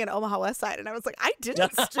student teaching at Omaha Westside? And I was like, I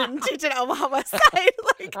didn't student teach at Omaha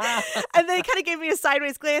Westside. And they kind of gave me a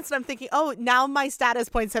sideways glance, and I'm thinking, oh, now my status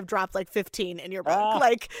points have dropped like 15 in your book.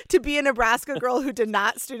 Like, to be a Nebraska girl who did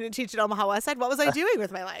not student teach at Omaha Westside, what was I doing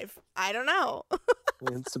with my life? I don't know.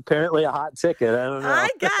 It's apparently a hot ticket. I don't know. I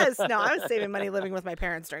guess. No, I was saving money living with my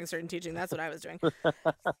parents during student teaching. That's what I was doing.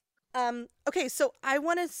 Okay, so I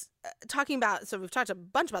want to so we've talked a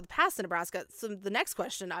bunch about the past in Nebraska. So the next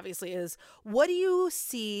question obviously is, what do you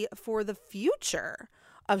see for the future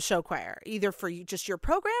of show choir, either for just your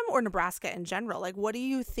program or Nebraska in general? Like, what do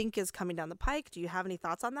you think is coming down the pike? Do you have any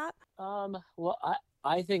thoughts on that? Well,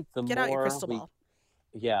 I think Get out your crystal ball.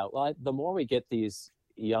 The more we get these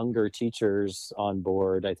younger teachers on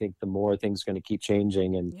board, I think the more things are going to keep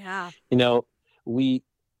changing. And we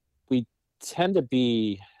tend to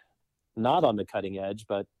be not on the cutting edge,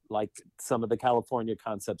 but like some of the California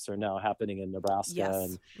concepts are now happening in Nebraska,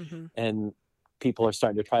 and people are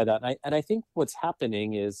starting to try that. And I think what's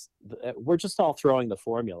happening is we're just all throwing the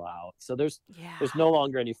formula out. So there's no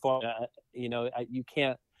longer any formula. You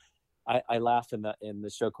can't. I laugh in the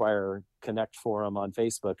show choir connect forum on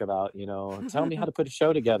Facebook about, tell me how to put a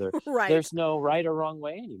show together. Right. There's no right or wrong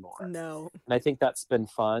way anymore. No. And I think that's been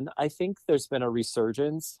fun. I think there's been a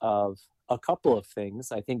resurgence of a couple of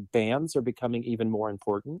things. I think bands are becoming even more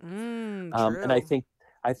important. And I think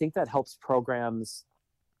that helps programs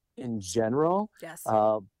in general. Yes.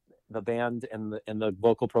 The band and the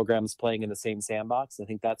vocal programs playing in the same sandbox. I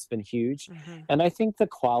think that's been huge. And I think the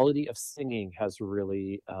quality of singing has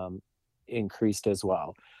really increased as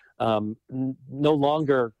well. No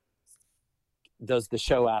longer does the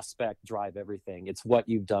show aspect drive everything. It's what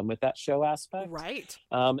you've done with that show aspect. Right.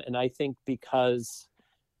 And I think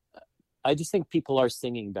I just think people are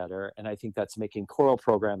singing better, and I think that's making choral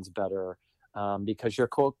programs better, because your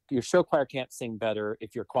show choir can't sing better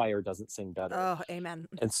if your choir doesn't sing better. Oh, amen.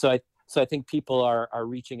 And so I think people are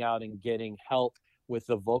reaching out and getting help with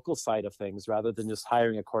the vocal side of things rather than just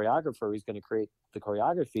hiring a choreographer who's going to create the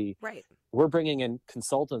choreography. Right. We're bringing in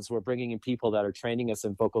consultants. We're bringing in people that are training us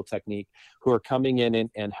in vocal technique, who are coming in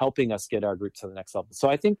and helping us get our group to the next level. So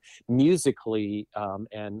I think musically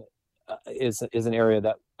is an area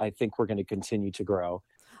that I think we're going to continue to grow.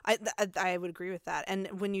 I would agree with that.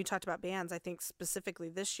 And when you talked about bands, I think specifically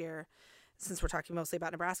this year, since we're talking mostly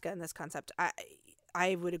about Nebraska and this concept,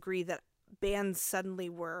 I would agree that bands suddenly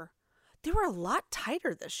they were a lot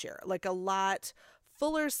tighter this year, like a lot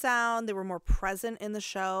fuller sound. They were more present in the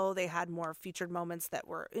show. They had more featured moments that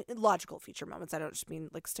were logical feature moments. I don't just mean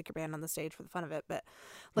like stick your band on the stage for the fun of it, but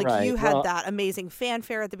like you had that amazing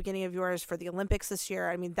fanfare at the beginning of yours for the Olympics this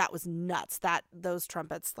year. I mean, that was nuts. Those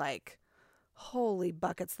trumpets, like, holy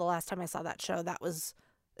buckets. The last time I saw that show, that was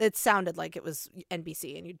It sounded like it was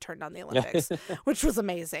NBC and you turned on the Olympics, which was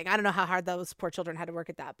amazing. I don't know how hard those poor children had to work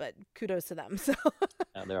at that, but kudos to them. So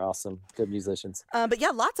Yeah, they're awesome. Good musicians. but yeah,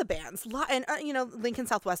 lots of bands. And, Lincoln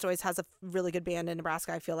Southwest always has a really good band in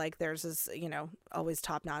Nebraska. I feel like theirs is, always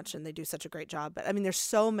top notch and they do such a great job. But I mean, there's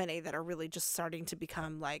so many that are really just starting to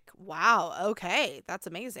become like, wow, okay, that's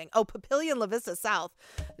amazing. Oh, Papillion La Vista South.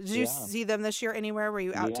 Did you see them this year anywhere? Were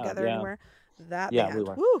you out together anywhere? That band. We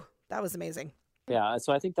were. Whew, that was amazing. Yeah,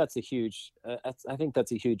 so I think that's a huge. I think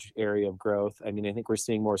that's a huge area of growth. I mean, I think we're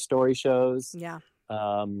seeing more story shows. Yeah.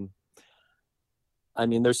 I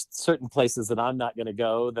mean, there's certain places that I'm not going to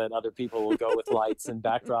go that other people will go with lights and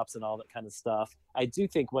backdrops and all that kind of stuff. I do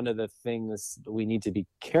think one of the things that we need to be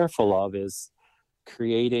careful of is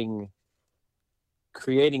creating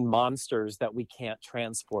monsters that we can't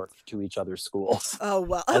transport to each other's schools. Oh,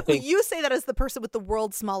 well, I think, you say that as the person with the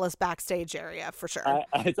world's smallest backstage area, for sure.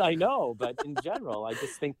 I know, but in general, I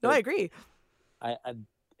just think that, no, I agree. I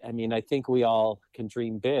mean, I think we all can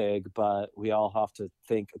dream big, but we all have to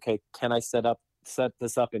think, okay, can I set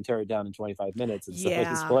this up and tear it down in 25 minutes and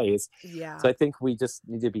somebody's place? Yeah. So I think we just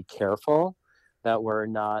need to be careful that we're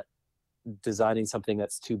not designing something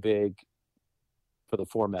that's too big for the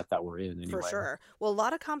format that we're in anyway. For sure. Well, a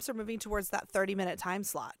lot of comps are moving towards that 30-minute time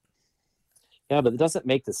slot. Yeah, but it doesn't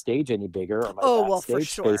make the stage any bigger or my backstage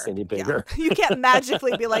space any bigger. Yeah. You can't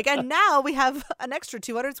magically be like, and now we have an extra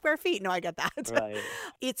 200 square feet. No, I get that. Right.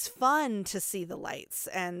 It's fun to see the lights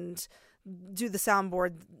and do the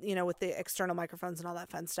soundboard, with the external microphones and all that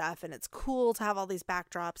fun stuff. And it's cool to have all these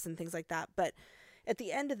backdrops and things like that. But at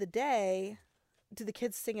the end of the day, do the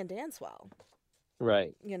kids sing and dance well?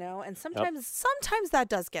 Right. And sometimes that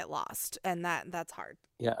does get lost, and that's hard.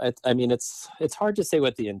 Yeah. It's hard to say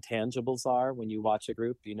what the intangibles are when you watch a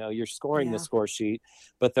group. You're scoring the score sheet,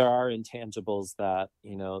 but there are intangibles that,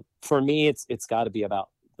 for me, it's got to be about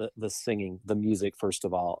the singing, the music, first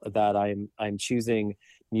of all, that I'm choosing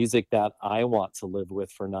music that I want to live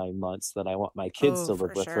with for 9 months, that I want my kids to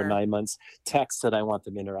live with for 9 months, text that I want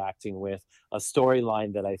them interacting with, a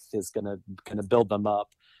storyline that is going to build them up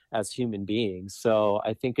as human beings. So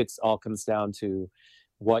I think it's all comes down to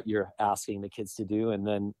what you're asking the kids to do, and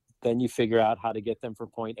then you figure out how to get them from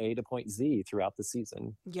point A to point Z throughout the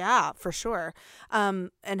season. Yeah, for sure.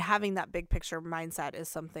 And having that big picture mindset is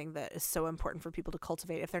something that is so important for people to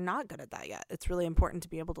cultivate if they're not good at that yet. It's really important to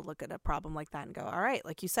be able to look at a problem like that and go, all right,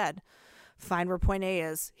 like you said, find where point A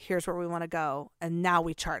is, here's where we want to go, and now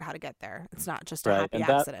we chart how to get there. It's not just a happy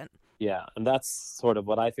accident. Yeah, and that's sort of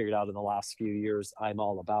what I figured out in the last few years I'm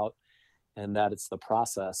all about, and that it's the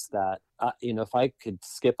process that, if I could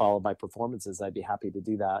skip all of my performances, I'd be happy to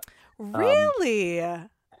do that. Really?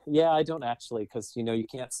 Yeah, I don't actually, because, you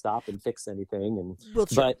can't stop and fix anything.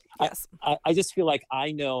 Yes. I just feel like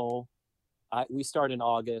I know, we start in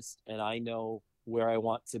August, and I know where I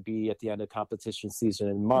want to be at the end of competition season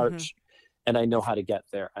in March, and I know how to get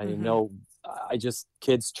there. I know,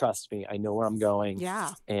 kids trust me. I know where I'm going.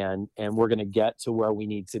 Yeah. And we're going to get to where we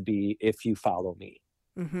need to be if you follow me.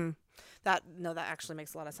 Mm-hmm. That actually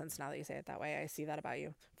makes a lot of sense now that you say it that way. I see that about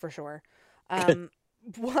you for sure.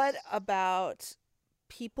 What about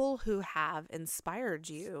people who have inspired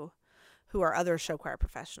you, who are other show choir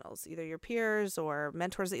professionals, either your peers or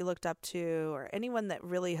mentors that you looked up to, or anyone that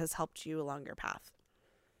really has helped you along your path?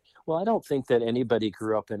 Well, I don't think that anybody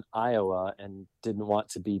grew up in Iowa and didn't want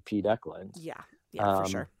to be Pete Eklund. Yeah, for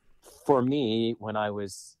sure. For me, when I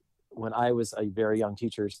was a very young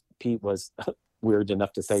teacher, Pete was weird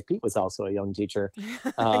enough to say Pete was also a young teacher.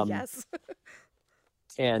 Yes.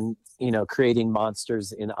 And, creating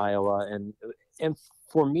monsters in Iowa. And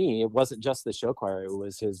for me, it wasn't just the show choir. It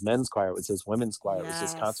was his men's choir. It was his women's choir. It was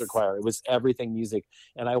his concert choir. It was everything music.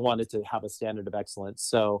 And I wanted to have a standard of excellence.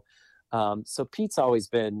 So Pete's always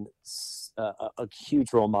been a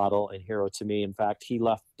huge role model and hero to me. In fact, he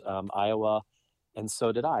left Iowa, and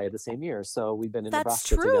so did I the same year. So we've been in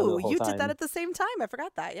Nebraska together the whole time. That's true. You did that at the same time. I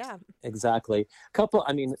forgot that. Yeah. Exactly. A couple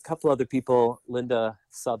other people. Linda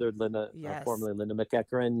Southard, formerly Linda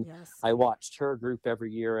McEachran. Yes. I watched her group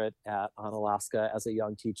every year at Onalaska as a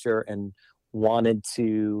young teacher and wanted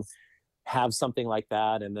to have something like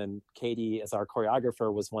that. And then Katie, as our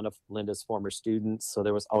choreographer, was one of Linda's former students. So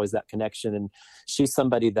there was always that connection. And she's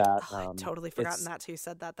somebody that... I'd totally forgotten that too. You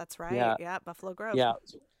said that. That's right. Yeah. Buffalo Grove. Yeah.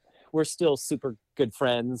 We're still super good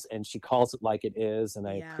friends, and she calls it like it is. And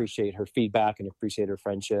I appreciate her feedback and appreciate her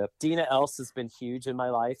friendship. Dina Else has been huge in my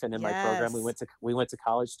life and in my program. We went to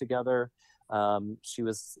college together. She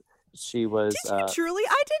was. Did you truly?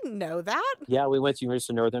 I didn't know that. Yeah, we went to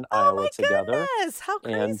University of Northern Iowa together. Goodness, how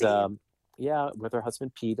crazy! And Yeah, with her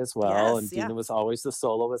husband Pete as well. And Yes, yeah. Dina was always the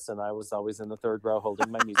soloist, and I was always in the third row holding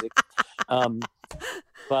my music. Um,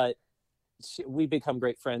 but we become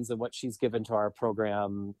great friends, and what she's given to our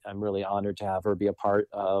program, I'm really honored to have her be a part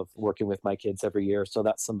of working with my kids every year. So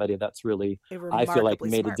that's somebody that's really, A I feel like, remarkably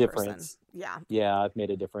made a smart person. difference. Yeah. Yeah, I've made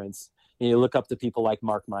a difference. You look up to people like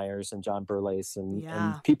Mark Myers and John Burlace and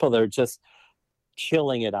Yeah. people that are just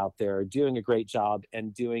killing it out there, doing a great job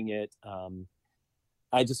and doing it.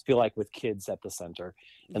 I just feel like with kids at the center,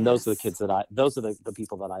 and those are the kids that those are the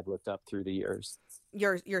people that I've looked up through the years.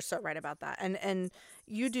 You're so right about that. And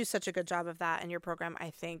you do such a good job of that in your program, I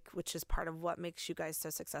think, which is part of what makes you guys so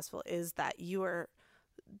successful, is that you are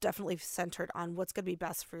definitely centered on what's going to be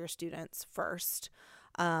best for your students first.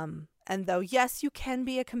 And though, yes, you can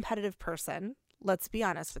be a competitive person. Let's be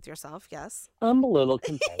honest with yourself. Yes. I'm a little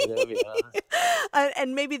competitive. Yeah.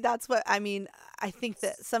 And maybe that's what, I mean, I think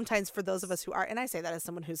that sometimes for those of us who are, and I say that as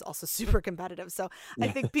someone who's also super competitive. So I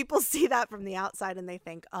think people see that from the outside and they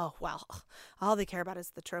think, oh, well, all they care about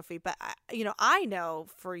is the trophy. But, I know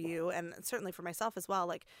for you, and certainly for myself as well,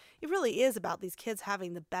 like, it really is about these kids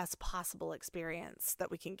having the best possible experience that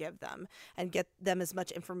we can give them and get them as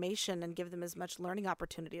much information and give them as much learning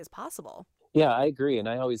opportunity as possible. Yeah, I agree. And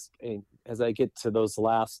I always, as I get to those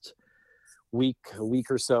last a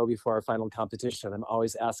week or so before our final competition, I'm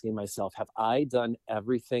always asking myself, have I done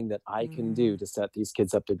everything that I can do to set these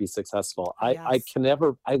kids up to be successful? I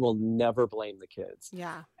will never blame the kids.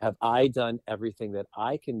 Yeah. Have I done everything that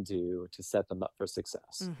I can do to set them up for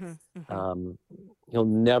success? You'll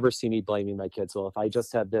never see me blaming my kids. Well, if I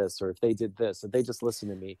just had this, or if they did this, if they just listen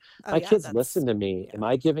to me, my kids listen to me. Yeah. Am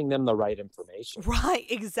I giving them the right information? Right.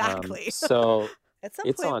 Exactly. So at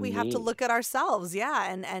some point we have to look at ourselves. Yeah.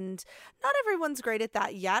 And not everyone's great at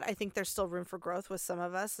that yet. I think there's still room for growth with some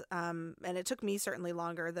of us. And it took me certainly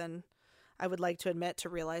longer than I would like to admit to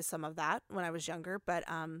realize some of that when I was younger. But,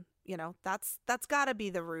 that's gotta be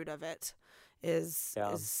the root of it is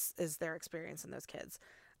their experience in those kids.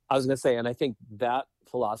 I was going to say, and I think that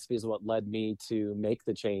philosophy is what led me to make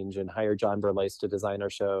the change and hire John Burlace to design our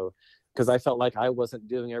show, because I felt like I wasn't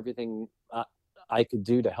doing everything I could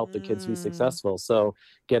do to help the kids be successful. So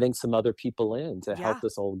getting some other people in to help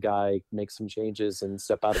this old guy make some changes and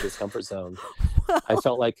step out of his comfort zone. I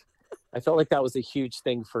felt like that was a huge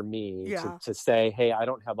thing for me to say, hey, I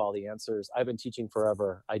don't have all the answers. I've been teaching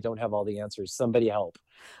forever. I don't have all the answers. Somebody help.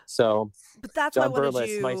 So but that's John why I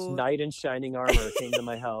Burlace, my knight in shining armor, came to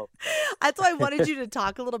my help. That's why I wanted you to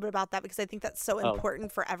talk a little bit about that, because I think that's so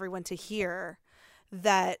important for everyone to hear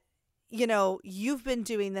that, you've been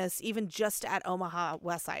doing this even just at Omaha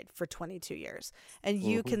Westside for 22 years. And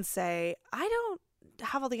you can say, I don't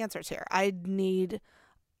have all the answers here. I need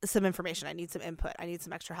some information. I need some input. I need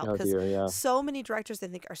some extra help. Because so many directors, I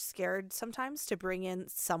think, are scared sometimes to bring in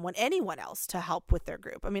anyone else to help with their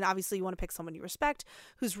group. I mean, obviously you want to pick someone you respect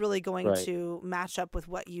who's really going to match up with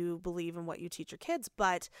what you believe and what you teach your kids.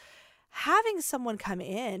 But having someone come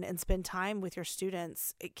in and spend time with your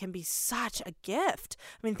students, it can be such a gift.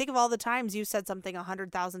 I mean, think of all the times you said something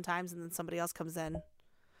 100,000 times and then somebody else comes in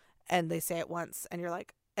and they say it once and you're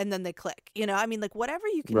like, and then they click, I mean, like, whatever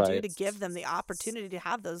you can do to give them the opportunity to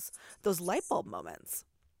have those light bulb moments.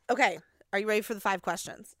 Okay. Are you ready for the 5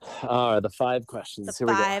 questions? The 5 questions. The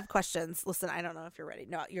 5 questions. Listen, I don't know if you're ready.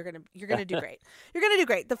 No, you're going to do great. You're going to do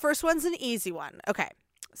great. The first one's an easy one. Okay.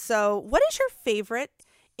 So what is your favorite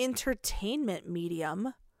entertainment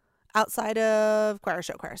medium outside of choir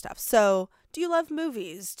stuff? So do you love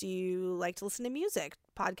movies? Do you like to listen to music,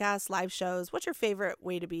 podcasts, live shows? What's your favorite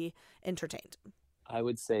way to be entertained? I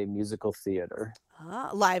would say musical theater.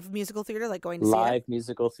 Live musical theater, like going to see live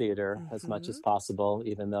musical theater as much as possible,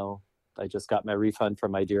 even though I just got my refund for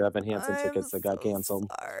my Dear Evan Hansen tickets that got canceled.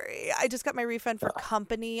 Sorry. I just got my refund for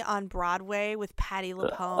Company on Broadway with Patti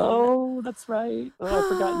LuPone. Oh, that's right. Oh, I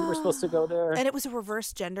forgot you were supposed to go there. And it was a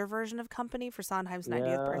reverse gender version of Company for Sondheim's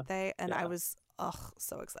 90th birthday. And I was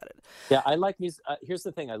so excited. Yeah, I like music. Here's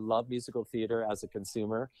the thing. I love musical theater as a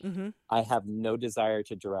consumer. I have no desire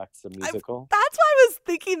to direct the musical. That's why I was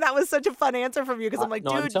thinking that was such a fun answer from you, because I'm like,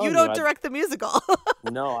 dude, you don't direct the musical.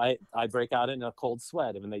 No, I break out in a cold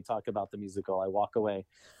sweat when they talk about the musical. I walk away.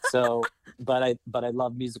 So, but I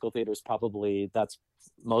love musical theaters. Probably that's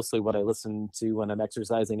mostly what I listen to when I'm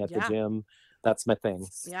exercising at the gym. That's my thing.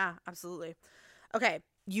 Yeah, absolutely. Okay,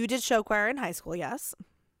 you did show choir in high school, yes?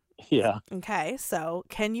 Yeah. Okay, so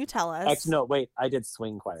can you tell us? Actually, no, wait. I did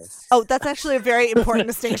swing choir. Oh, that's actually a very important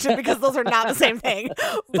distinction, because those are not the same thing.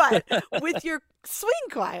 But with your swing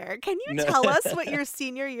choir, can you tell us what your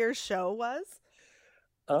senior year show was?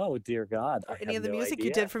 Oh, dear God. Or any of the music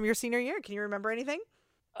you did from your senior year? Can you remember anything?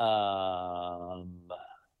 I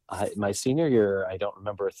My senior year, I don't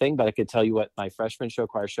remember a thing, but I could tell you what my freshman show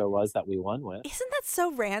choir show was that we won with. Isn't that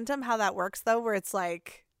so random how that works, though, where it's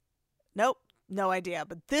like, nope, no idea.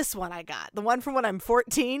 But this one I got. The one from when I'm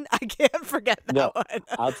 14, I can't forget that one.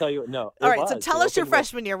 I'll tell you. No. All right, so tell us your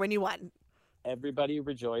freshman year when you won. Everybody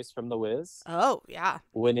Rejoiced from The Wiz. Oh, yeah.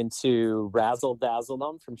 Went into Razzle Dazzle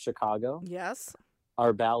Them from Chicago. Yes.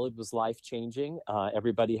 Our ballad was Life Changing.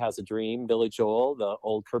 Everybody Has a Dream, Billy Joel, the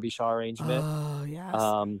old Kirby Shaw arrangement. Oh, yes.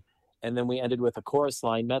 And then we ended with a chorus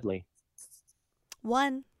line medley.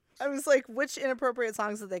 One. I was like, which inappropriate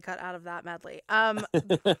songs did they cut out of that medley?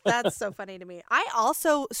 That's so funny to me. I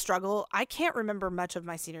also struggle. I can't remember much of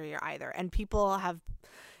my senior year either. And people have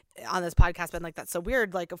on this podcast been like, that's so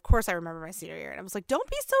weird. Like, of course I remember my senior year. And I was like, don't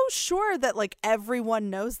be so sure that like everyone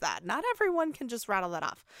knows that. Not everyone can just rattle that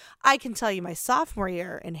off. I can tell you my sophomore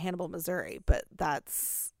year in Hannibal, Missouri, but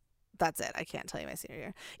that's it. I can't tell you my senior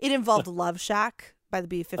year. It involved Love Shack by the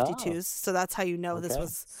B-52s. Oh. So that's how you know this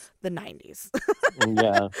was the 90s.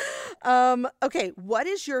 Yeah. Okay. What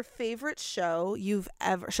is your favorite show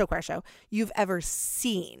show choir show you've ever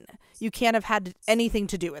seen? You can't have had anything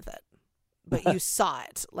to do with it, but you saw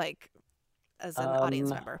it like as an audience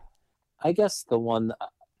member. I guess the one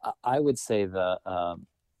I would say the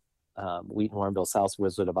Wheaton Warrenville South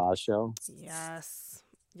Wizard of Oz show. Yes.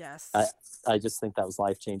 I just think that was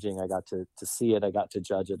life-changing. I got to see it. I got to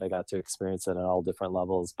judge it. I got to experience it on all different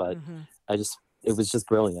levels, but it was just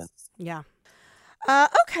brilliant. Yeah.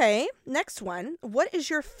 Okay. Next one. What is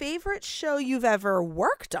your favorite show you've ever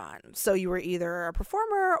worked on? So you were either a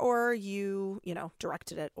performer or you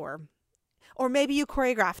directed it or maybe you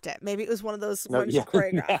choreographed it. Maybe it was one of those ones you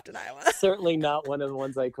choreographed in Iowa. Certainly not one of the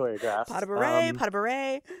ones I choreographed. Pas de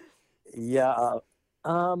beret. Yeah.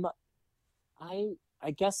 I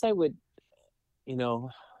guess I would, And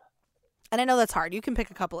I know that's hard. You can pick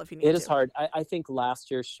a couple if you need to. It is hard. I think last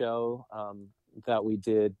year's show that we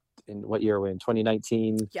did in what year were we in?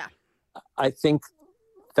 2019. Yeah. I think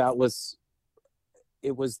it was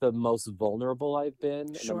the most vulnerable I've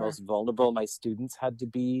been. Sure. And the most vulnerable my students had to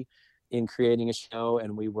be in creating a show.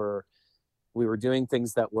 And we were doing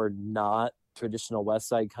things that were not traditional West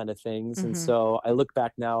Side kind of things. And so I look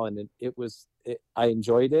back now and I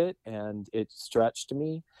enjoyed it and it stretched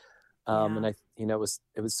me. And it was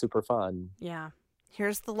super fun. Yeah.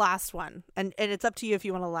 Here's the last one. And it's up to you if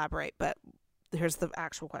you want to elaborate, but here's the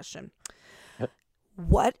actual question.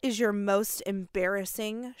 What is your most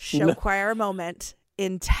embarrassing show choir moment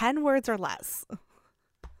in 10 words or less?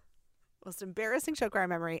 Most embarrassing show choir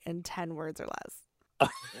memory in 10 words or less.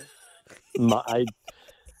 I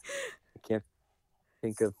can't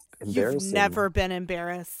think of embarrassing. You've never been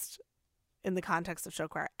embarrassed in the context of show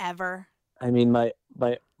choir ever? I mean, my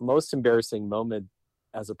most embarrassing moment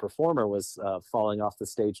as a performer was falling off the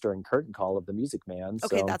stage during curtain call of The Music Man.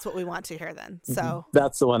 Okay, so that's what we want to hear then. So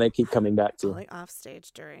that's the one I keep coming back to. Falling off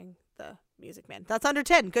stage during The Music Man. That's under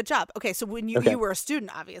 10. Good job. Okay, so when you were a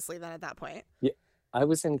student, obviously, then at that point. Yeah, I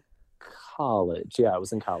was in college. Yeah, I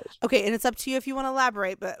was in college. Okay, and it's up to you if you want to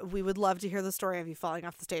elaborate, but we would love to hear the story of you falling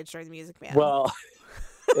off the stage during The Music Man. Well,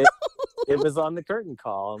 it was on the curtain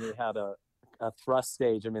call, and we had a thrust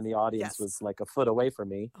stage. I mean, the audience was like a foot away from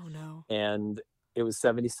me. Oh, no. And it was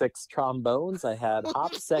 76 trombones. I had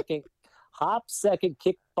hop, second,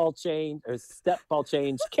 kick, ball change, or step, ball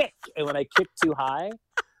change, kick. And when I kicked too high,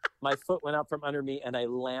 my foot went out from under me and I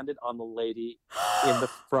landed on the lady in the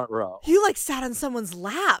front row. You like sat on someone's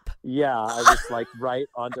lap. Yeah, I was like right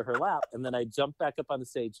onto her lap. And then I jumped back up on the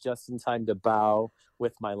stage just in time to bow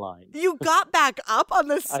with my line. You got back up on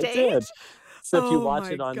the stage? I did. So if you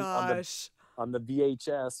watch it on the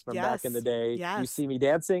VHS from back in the day, you see me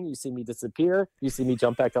dancing, you see me disappear, you see me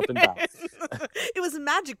jump back up and bow. It was a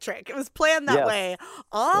magic trick. It was planned that way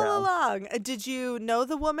all along. Did you know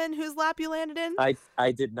the woman whose lap you landed in?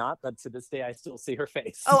 I did not, but to this day I still see her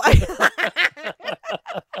face. Oh,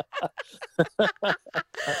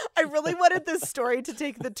 I really wanted this story to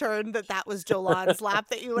take the turn that was Jolan's lap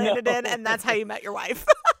that you landed in, and that's how you met your wife.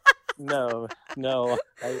 No.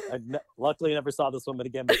 I luckily never saw this woman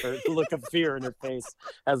again, but her look of fear in her face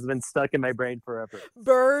has been stuck in my brain forever.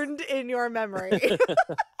 Burned in your memory.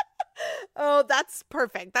 Oh, that's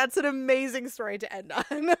perfect. That's an amazing story to end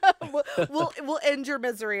on. We'll end your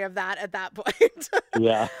misery of that at that point.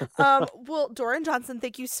 Yeah. Well, Doran Johnson,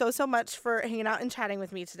 thank you so much for hanging out and chatting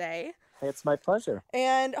with me today. It's my pleasure.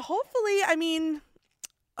 And hopefully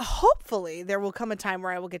there will come a time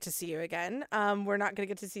where I will get to see you again. We're not going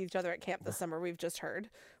to get to see each other at camp this summer, we've just heard,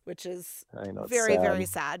 which is very, very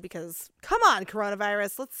sad because, come on,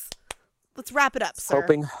 coronavirus, let's wrap it up, sir.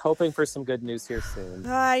 Hoping for some good news here soon.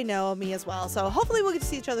 I know, me as well. So hopefully we'll get to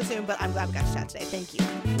see each other soon, but I'm glad we got to chat today. Thank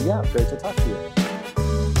you. Yeah, great to talk to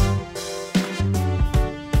you.